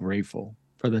 I'm so grateful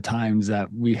for the times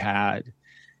that we had.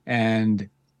 And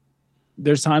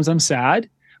there's times I'm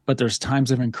sad, but there's times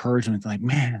of encouragement. Like,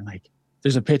 man, like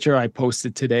there's a picture I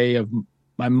posted today of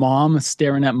my mom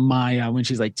staring at Maya when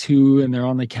she's like 2 and they're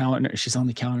on the counter. She's on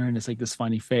the counter and it's like this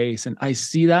funny face. And I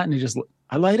see that and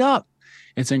I light up.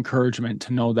 It's encouragement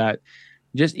to know that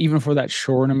just even for that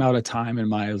short amount of time in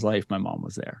Maya's life, my mom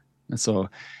was there. And so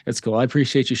it's cool. I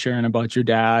appreciate you sharing about your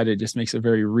dad. It just makes it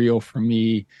very real for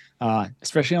me,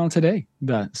 especially on today.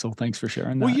 So thanks for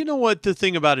sharing that. Well, you know what the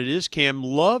thing about it is, Cam,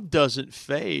 love doesn't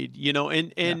fade,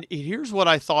 and here's what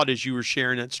I thought as you were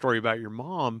sharing that story about your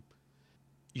mom.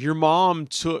 Your mom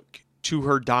took to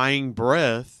her dying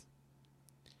breath.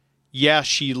 Yeah,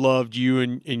 she loved you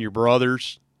and your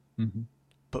brothers,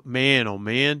 but man, oh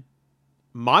man,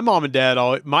 my mom and dad,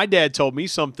 my dad told me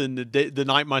something the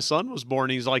night my son was born.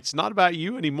 He's like, it's not about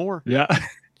you anymore. Yeah.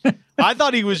 I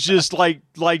thought he was just like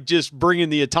just bringing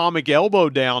the atomic elbow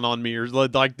down on me, or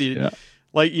like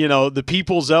the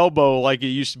people's elbow, like it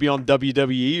used to be on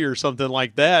WWE or something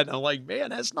like that. And I'm like,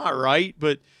 man, that's not right.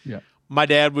 But my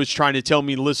dad was trying to tell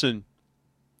me, listen,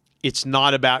 it's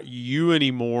not about you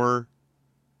anymore,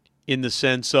 in the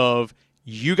sense of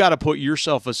you got to put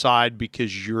yourself aside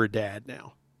because you're a dad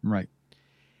now. Right.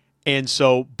 And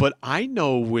so, but I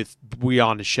know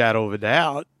beyond a shadow of a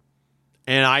doubt,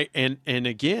 and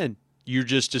again, you're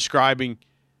just describing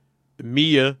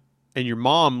Mia and your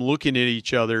mom looking at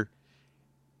each other.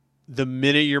 The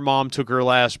minute your mom took her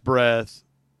last breath,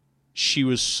 she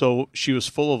was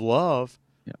full of love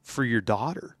for your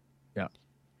daughter. Yeah.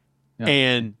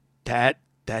 And that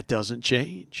doesn't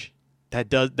change.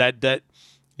 That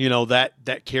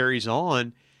carries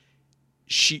on.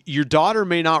 Your daughter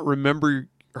may not remember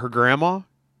her grandma,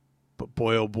 but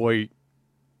boy, oh boy,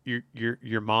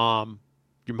 your mom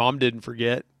didn't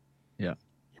forget. Yeah.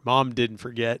 Your mom didn't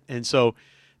forget. And so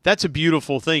that's a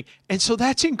beautiful thing. And so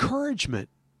that's encouragement.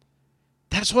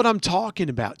 That's what I'm talking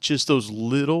about. Just those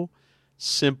little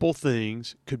simple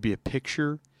things. Could be a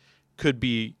picture, could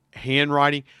be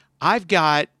handwriting. I've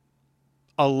got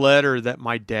a letter that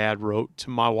my dad wrote to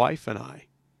my wife and I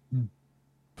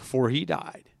before he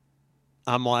died.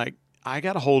 I'm like, I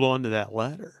got to hold on to that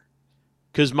letter,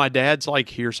 because my dad's like,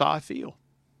 here's how I feel.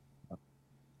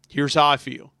 Here's how I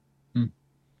feel.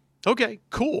 Okay,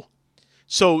 cool.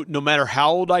 So no matter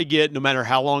how old I get, no matter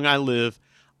how long I live,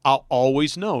 I'll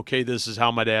always know, okay, this is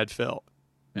how my dad felt.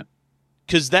 Yeah.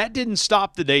 Because that didn't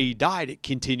stop the day he died. It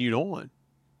continued on.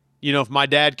 If my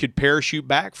dad could parachute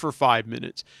back for 5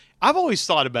 minutes. I've always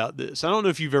thought about this. I don't know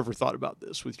if you've ever thought about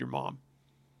this with your mom.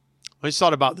 I always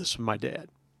thought about this with my dad.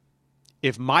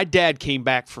 If my dad came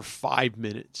back for 5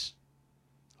 minutes,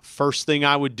 first thing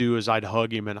I would do is I'd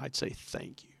hug him and I'd say,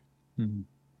 thank you.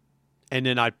 And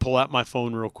then I'd pull out my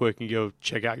phone real quick and go,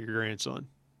 check out your grandson.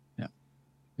 Yeah.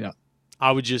 Yeah.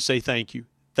 I would just say, thank you.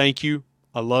 Thank you.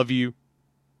 I love you.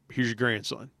 Here's your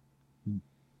grandson.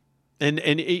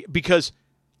 Because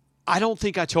I don't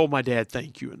think I told my dad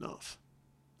thank you enough.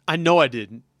 I know I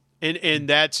didn't. And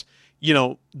that's,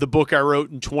 the book I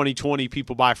wrote in 2020,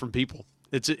 People Buy From People.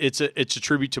 It's a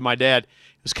tribute to my dad.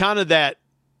 It was kind of that,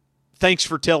 thanks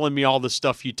for telling me all the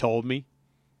stuff you told me,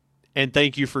 and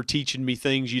thank you for teaching me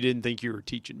things you didn't think you were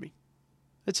teaching me.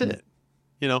 That's it.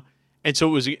 And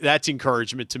so that's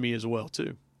encouragement to me as well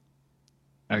too.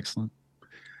 Excellent.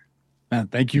 Man,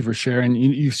 thank you for sharing.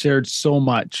 You shared so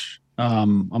much.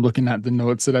 I'm looking at the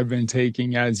notes that I've been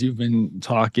taking as you've been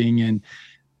talking, and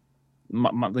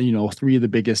three of the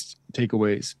biggest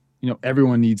takeaways.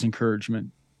 Everyone needs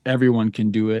encouragement. Everyone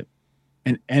can do it,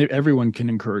 and everyone can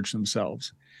encourage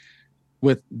themselves.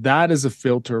 With that as a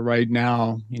filter right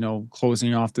now,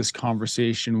 closing off this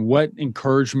conversation, what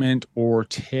encouragement or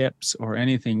tips or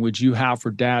anything would you have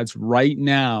for dads right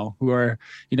now who are,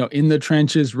 in the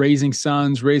trenches, raising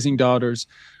sons, raising daughters?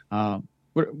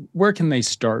 Where can they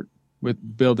start with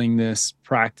building this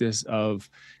practice of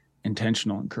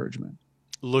intentional encouragement?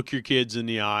 Look your kids in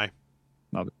the eye.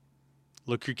 Love it.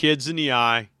 Look your kids in the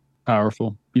eye.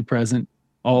 Powerful. Be present.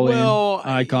 All Well, in.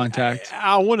 Eye contact.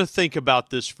 I want to think about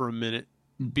this for a minute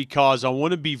because I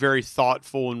want to be very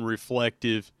thoughtful and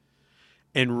reflective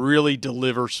and really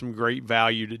deliver some great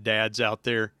value to dads out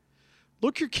there.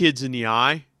 Look your kids in the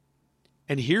eye.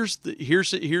 And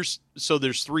so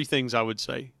there's three things I would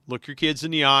say. Look your kids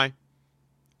in the eye.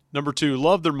 Number 2,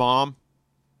 love their mom.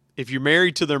 If you're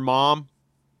married to their mom,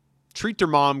 treat their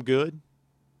mom good.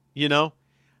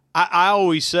 I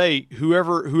always say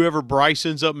whoever Bryce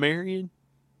ends up marrying,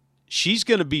 she's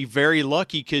going to be very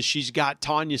lucky because she's got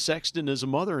Tanya Sexton as a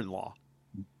mother-in-law.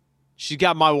 She's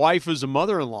got my wife as a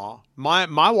mother-in-law.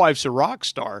 My wife's a rock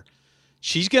star.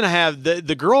 She's going to have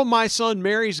the girl my son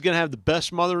marries is going to have the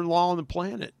best mother-in-law on the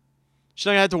planet. She's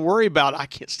not going to have to worry about, I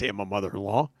can't stand my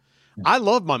mother-in-law. Yeah. I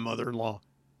love my mother-in-law.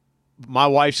 My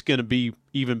wife's going to be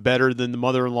even better than the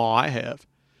mother-in-law I have.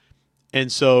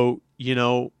 And so,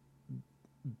 look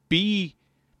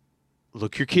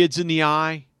your kids in the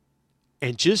eye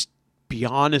and just be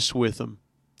honest with them.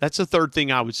 That's the third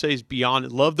thing I would say is be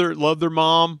honest. Love their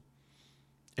mom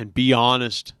and be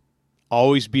honest.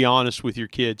 Always be honest with your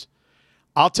kids.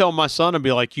 I'll tell my son and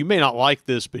be like, you may not like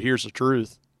this, but here's the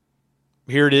truth.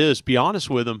 Here it is. Be honest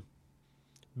with them.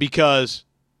 Because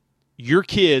your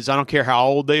kids, I don't care how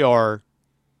old they are,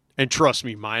 and trust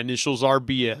me, my initials are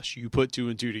BS. You put 2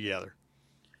 and 2 together.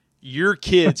 Your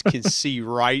kids can see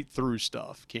right through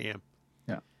stuff, Cam.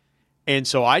 Yeah. And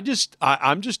so I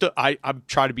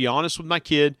try to be honest with my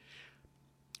kid,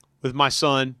 with my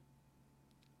son.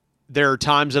 There are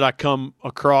times that I come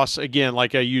across, again,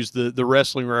 like I use the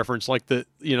wrestling reference, like the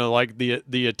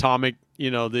atomic,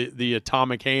 the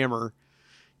atomic hammer.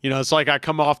 It's like I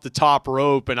come off the top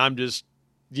rope and I'm just,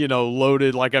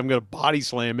 loaded like I'm going to body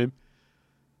slam him.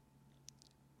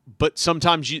 But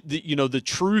sometimes the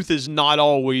truth is not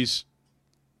always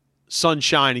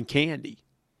sunshine and candy.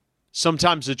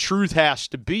 Sometimes the truth has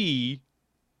to be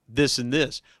this and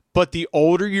this. But the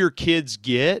older your kids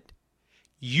get,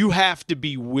 you have to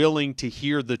be willing to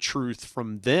hear the truth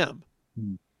from them.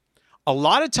 A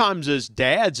lot of times as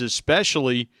dads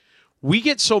especially, we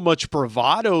get so much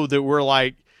bravado that we're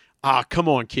like, come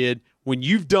on, kid. When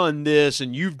you've done this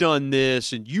and you've done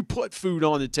this and you put food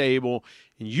on the table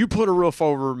and you put a roof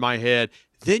over my head,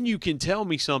 then you can tell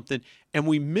me something. And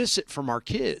we miss it from our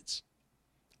kids.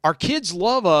 Our kids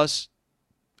love us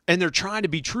and they're trying to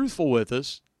be truthful with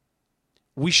us.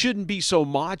 We shouldn't be so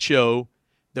macho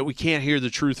that we can't hear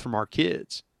the truth from our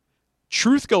kids.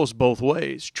 Truth goes both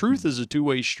ways. Truth is a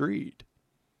two-way street.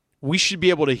 We should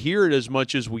be able to hear it as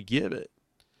much as we give it.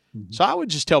 Mm-hmm. So I would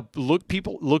just look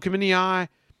them in the eye,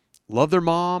 love their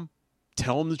mom,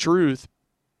 tell them the truth,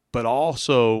 but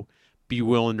also be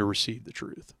willing to receive the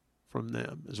truth from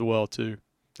them as well too.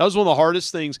 That was one of the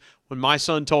hardest things when my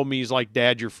son told me, he's like,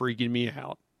 Dad, you're freaking me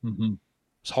out. Mm-hmm.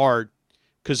 It's hard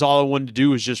because all I wanted to do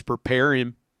was just prepare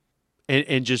him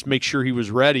and just make sure he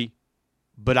was ready.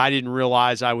 But I didn't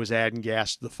realize I was adding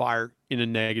gas to the fire in a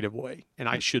negative way. And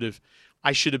I should have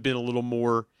been a little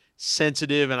more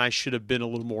sensitive and I should have been a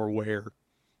little more aware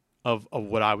of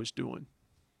what I was doing.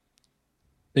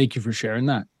 Thank you for sharing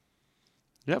that.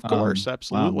 Yeah, of course.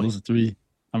 Absolutely. Wow, those are 3.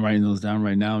 I'm writing those down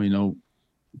right now.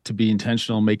 To be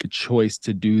intentional, make a choice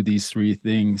to do these 3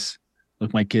 things.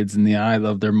 Look my kids in the eye,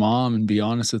 love their mom, and be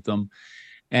honest with them.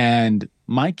 And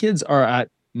my kids are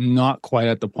not quite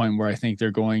at the point where I think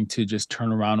they're going to just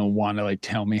turn around and want to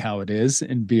tell me how it is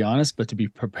and be honest, but to be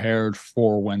prepared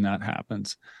for when that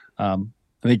happens.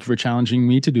 Thank you for challenging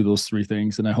me to do those 3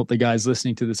 things. And I hope the guys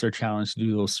listening to this are challenged to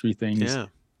do those 3 things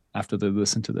after they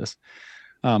listen to this.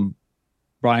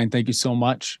 Brian, thank you so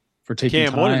much for taking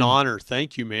time. Cam, what an honor.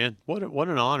 Thank you, man. What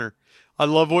an honor. I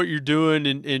love what you're doing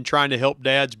and trying to help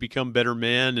dads become better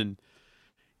men.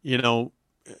 And,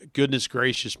 goodness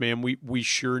gracious, man, we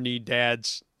sure need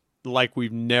dads like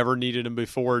we've never needed them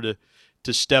before to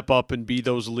step up and be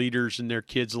those leaders in their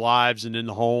kids' lives and in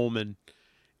the home and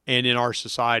and in our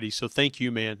society. So thank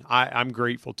you, man. I'm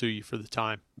grateful to you for the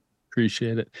time.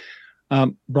 Appreciate it.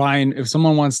 Brian, if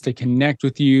someone wants to connect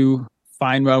with you,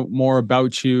 find out more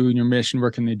about you and your mission, where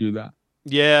can they do that?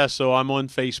 Yeah, so I'm on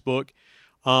Facebook.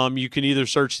 You can either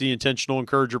search the Intentional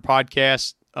Encourager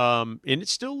podcast, and it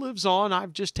still lives on.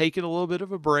 I've just taken a little bit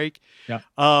of a break. Yeah.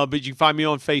 But you can find me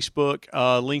on Facebook,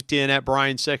 LinkedIn at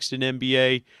Brian Sexton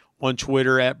MBA, on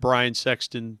Twitter at Brian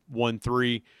Sexton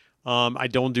 13. I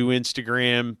don't do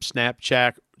Instagram,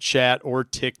 Snapchat, or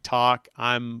TikTok.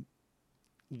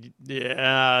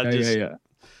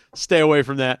 Stay away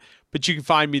from that. But you can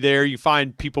find me there. You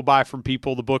find People Buy From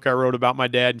People, the book I wrote about my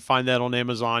dad, and find that on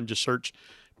Amazon. Just search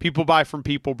People Buy From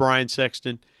People, Brian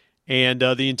Sexton. And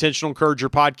the Intentional Encourager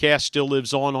podcast still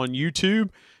lives on YouTube.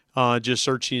 Just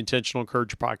search the Intentional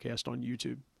Encourager podcast on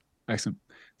YouTube. Excellent.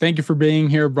 Thank you for being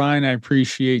here, Brian. I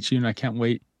appreciate you, and I can't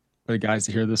wait for the guys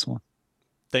to hear this one.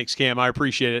 Thanks, Cam. I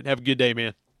appreciate it. Have a good day,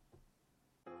 man.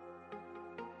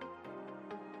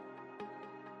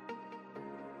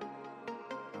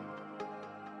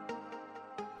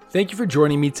 Thank you for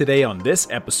joining me today on this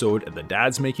episode of the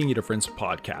Dad's Making a Difference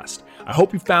podcast. I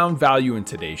hope you found value in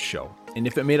today's show. And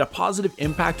if it made a positive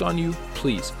impact on you,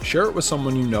 please share it with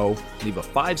someone you know, leave a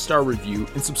 5-star review,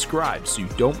 and subscribe so you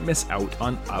don't miss out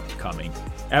on upcoming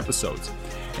episodes.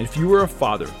 And if you are a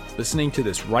father listening to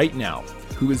this right now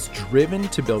who is driven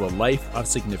to build a life of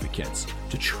significance,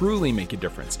 to truly make a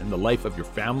difference in the life of your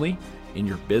family, in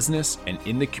your business, and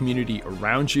in the community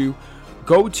around you,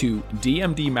 go to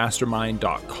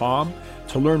dmdmastermind.com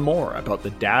to learn more about the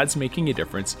Dads Making a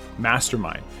Difference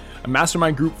Mastermind, a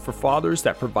mastermind group for fathers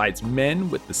that provides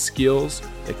men with the skills,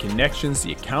 the connections,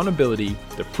 the accountability,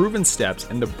 the proven steps,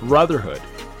 and the brotherhood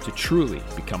to truly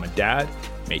become a dad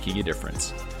making a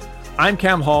difference. I'm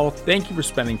Cam Hall. Thank you for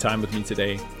spending time with me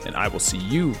today, and I will see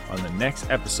you on the next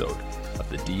episode of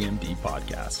the DMD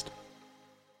podcast.